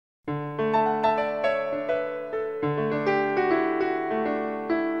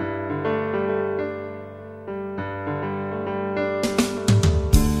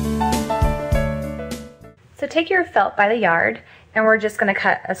take your felt by the yard, and we're just going to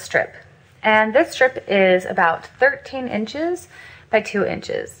cut a strip. And this strip is about 13 inches by 2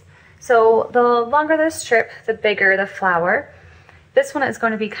 inches. So the longer the strip, the bigger the flower. This one is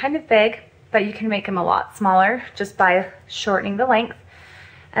going to be kind of big, but you can make them a lot smaller just by shortening the length.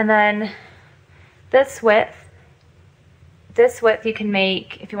 And then this width you can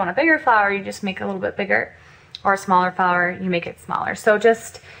make, if you want a bigger flower, you just make a little bit bigger, or a smaller flower, you make it smaller. So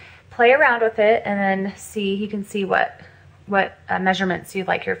just play around with it and then you can see what measurements you'd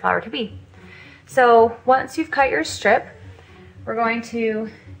like your flower to be. So once you've cut your strip, we're going to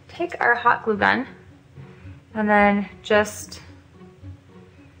take our hot glue gun and then just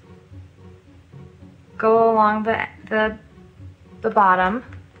go along the bottom.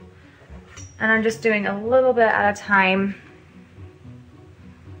 And I'm just doing a little bit at a time.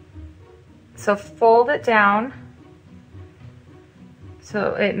 So fold it down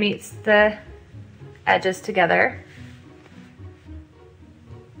so it meets the edges together.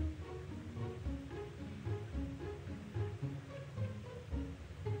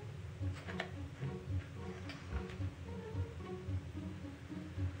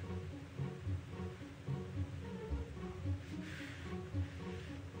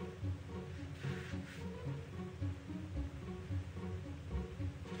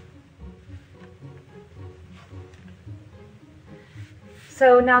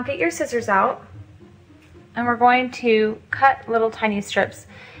 So now get your scissors out, and we're going to cut little tiny strips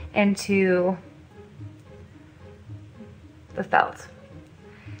into the felt.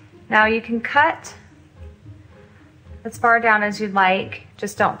 Now you can cut as far down as you'd like,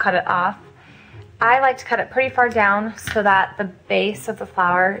 just don't cut it off. I like to cut it pretty far down so that the base of the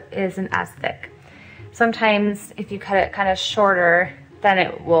flower isn't as thick. Sometimes if you cut it kind of shorter,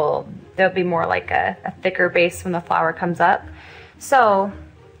 then there'll be more like a thicker base when the flower comes up. So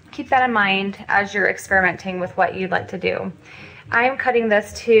keep that in mind as you're experimenting with what you'd like to do. I'm cutting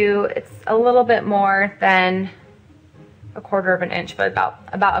this it's a little bit more than 1/4 of an inch, but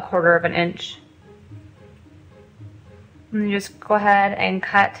about 1/4 of an inch. And you just go ahead and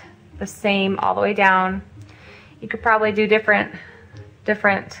cut the same all the way down. You could probably do different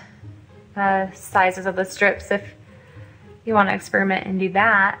sizes of the strips if you want to experiment and do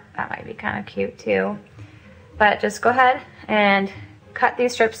that. That might be kind of cute too. But just go ahead and cut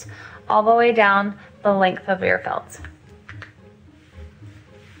these strips all the way down the length of your felt.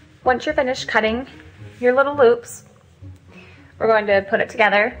 Once you're finished cutting your little loops, we're going to put it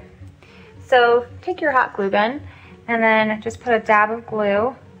together. So take your hot glue gun and then just put a dab of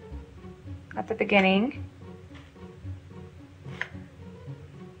glue at the beginning.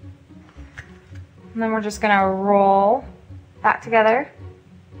 And then we're just going to roll that together.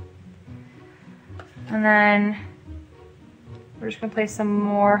 And then we're just going to place some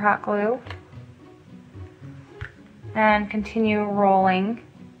more hot glue and continue rolling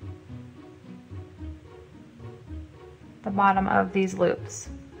the bottom of these loops.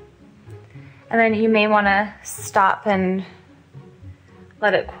 And then you may want to stop and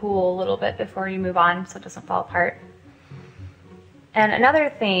let it cool a little bit before you move on so it doesn't fall apart. And another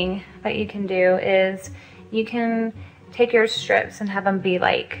thing that you can do is you can take your strips and have them be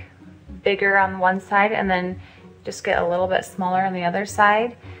like bigger on one side and then just get a little bit smaller on the other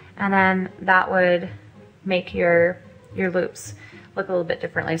side, and then that would make your loops look a little bit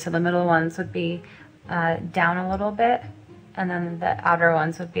differently. So the middle ones would be down a little bit, and then the outer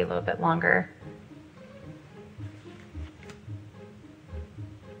ones would be a little bit longer.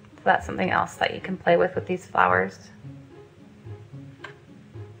 So that's something else that you can play with these flowers.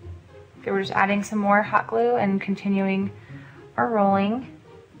 Okay, we're just adding some more hot glue and continuing our rolling.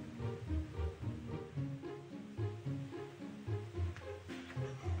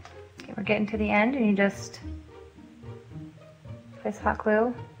 Okay, we're getting to the end, and you just place hot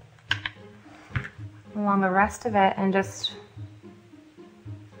glue along the rest of it and just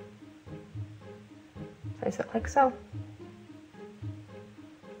place it like so.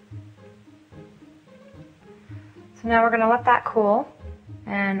 So now we're going to let that cool,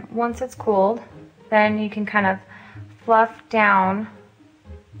 and once it's cooled, then you can kind of fluff down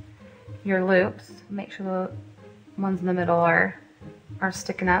your loops. Make sure the ones in the middle are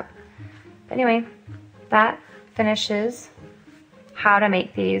sticking up. But anyway, that finishes how to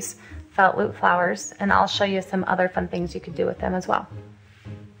make these felt loop flowers, and I'll show you some other fun things you could do with them as well.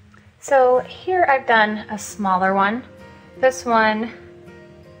 So here I've done a smaller one. This one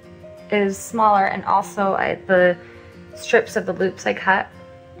is smaller, and also the strips of the loops I cut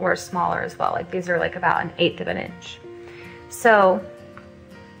were smaller as well. Like these are like about 1/8 of an inch. So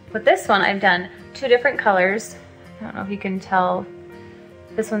with this one I've done 2 different colors. I don't know if you can tell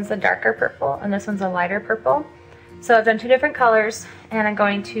This one's the darker purple and this one's a lighter purple. So I've done two different colors and I'm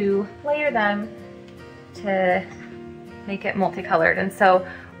going to layer them to make it multicolored. And so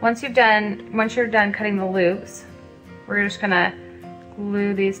once you're done cutting the loops, we're just gonna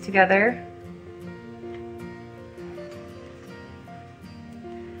glue these together.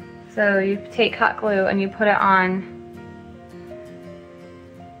 So you take hot glue and you put it on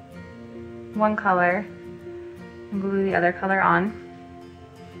one color and glue the other color on.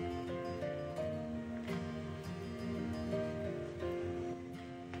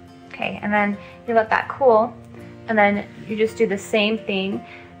 Okay, and then you let that cool, and then you just do the same thing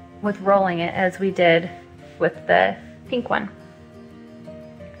with rolling it as we did with the pink one.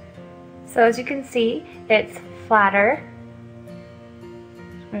 So as you can see, it's flatter.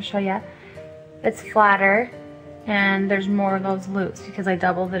 I'm going to show you. It's flatter, and there's more of those loops because I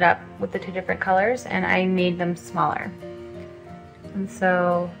doubled it up with the two different colors and I made them smaller. And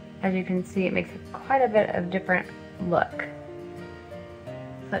so as you can see, it makes quite a bit of different look.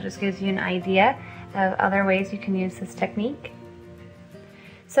 So that just gives you an idea of other ways you can use this technique.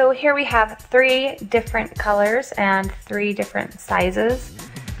 So here we have 3 different colors and 3 different sizes.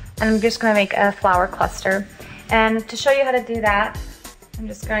 And I'm just going to make a flower cluster. And to show you how to do that, I'm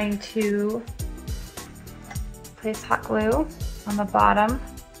just going to place hot glue on the bottom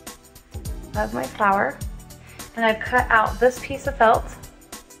of my flower. And I've cut out this piece of felt.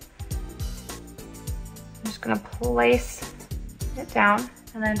 I'm just going to place it down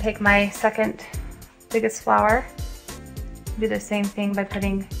and then take my second biggest flower. Do the same thing by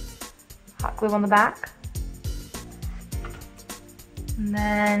putting hot glue on the back. And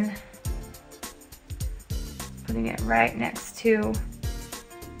then putting it right next to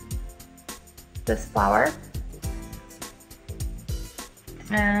this flower.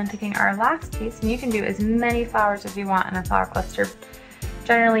 And taking our last piece, and you can do as many flowers as you want in a flower cluster.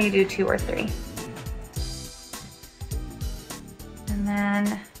 Generally you do 2 or 3. And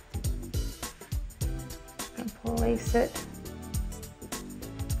then I'm gonna place it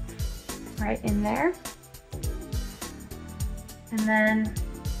right in there. And then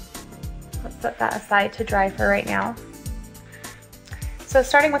let's set that aside to dry for right now. So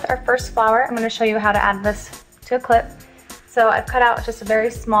starting with our first flower, I'm going to show you how to add this to a clip. So I've cut out just a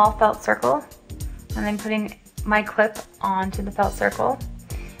very small felt circle and then putting my clip onto the felt circle.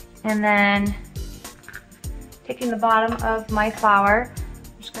 And then taking the bottom of my flower,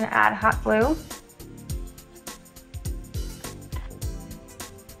 I'm just going to add hot glue.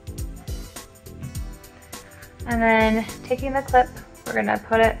 And then taking the clip, we're going to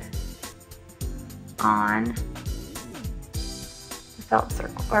put it on the felt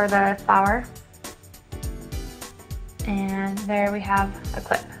circle or the flower. And there we have a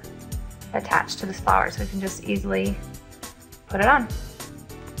clip attached to this flower, so we can just easily put it on.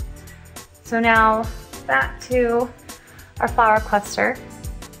 So now back to our flower cluster.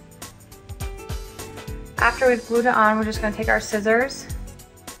 After we've glued it on, we're just going to take our scissors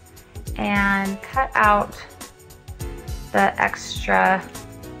and cut out the extra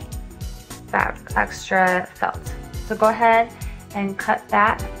felt. So go ahead and cut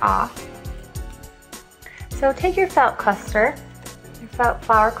that off. So take your felt cluster, your felt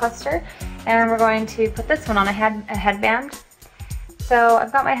flower cluster, and we're going to put this one on a headband. So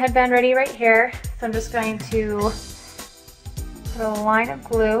I've got my headband ready right here. So I'm just going to put a line of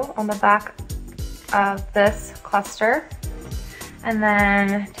glue on the back of this cluster, and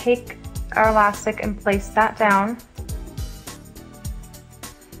then take our elastic and place that down.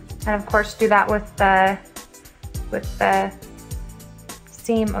 And of course do that with the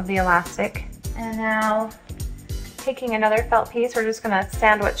seam of the elastic. And now taking another felt piece, we're just gonna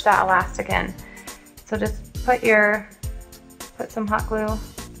sandwich that elastic in. So just put some hot glue on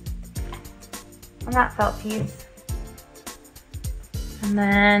that felt piece. And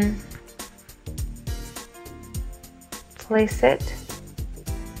then place it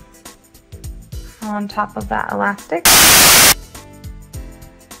on top of that elastic.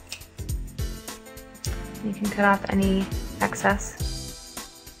 You can cut off any excess.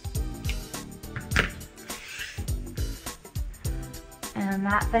 And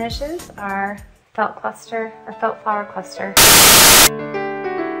that finishes our felt cluster, or felt flower cluster.